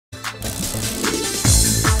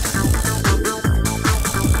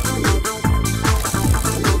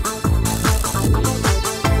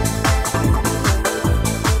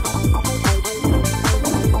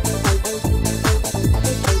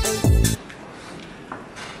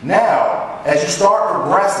Now, as you start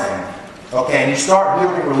progressing, okay, and you start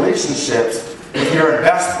building relationships with your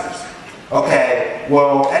investors, okay,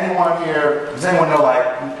 well, anyone here, does anyone know, like,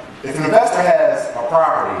 if an investor has a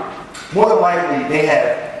property, more than likely they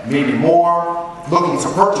have maybe more, looking to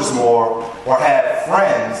purchase more, or have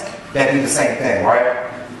friends that do the same thing, right?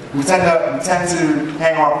 We tend to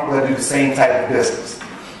hang on people that do the same type of business,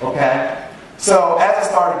 okay? So as I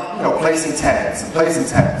started, placing tenants,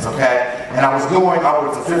 okay, and I was doing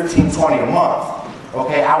upwards of 15, 20 a month,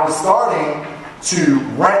 okay, I was starting to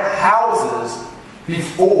rent houses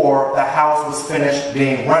before the house was finished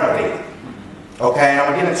being renovated, okay? And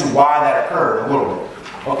I'm gonna get into why that occurred a little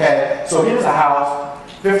bit, okay? So here's a house,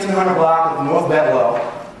 1500 block of North Bedlow,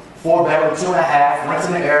 4-bedroom, 2.5, rents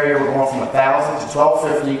in the area, we're going from $1,000 to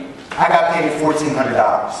 $1,250. I got paid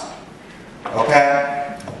 $1,400, okay,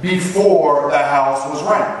 before the house was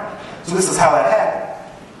rented. So this is how that happened.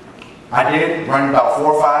 I did run about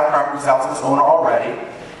 4 or 5 properties out to this owner already,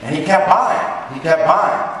 and he kept buying.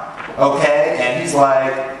 Okay, and he's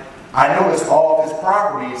like, I noticed all of his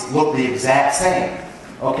properties look the exact same.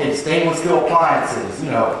 Okay, stainless steel appliances,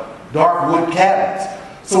 dark wood cabinets.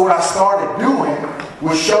 So what I started doing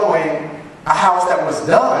was showing a house that was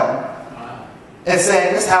done and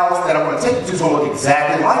saying, this house that I'm going to take you to is going to look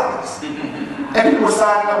exactly like this. And people were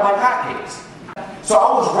signing up like hotcakes. So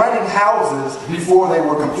I was renting houses before they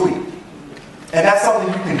were complete. And that's something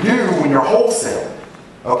you can do when you're wholesaling.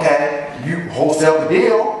 Okay? You wholesale the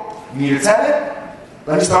deal, you need a tenant,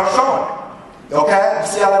 let me start showing it. Okay? You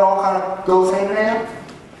see how that all kind of goes hand in hand?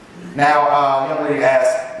 Now, young lady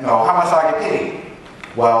asked, how much do I get paid?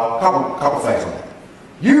 Well, a couple things on that.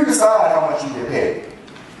 You decide how much you get paid.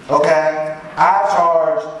 Okay? I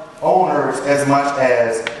charge owners as much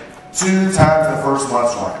as 2 times the first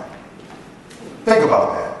month's rent. Think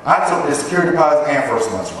about that. I took the security deposit and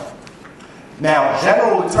first month's rent. Now,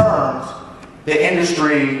 general terms, the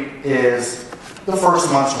industry is the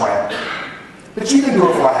first month's rent. But you can do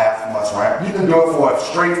it for a half month's rent. You can do it for a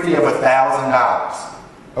straight fee of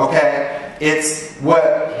 $1,000. Okay? It's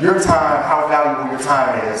what your time, how valuable your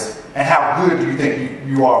time is, and how good do you think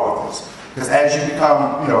you are with this. Because as you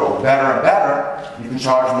become, better and better, you can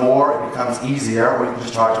charge more, it becomes easier, or you can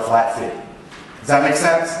just charge a flat fee. Does that make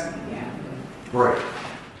sense? Yeah. Great.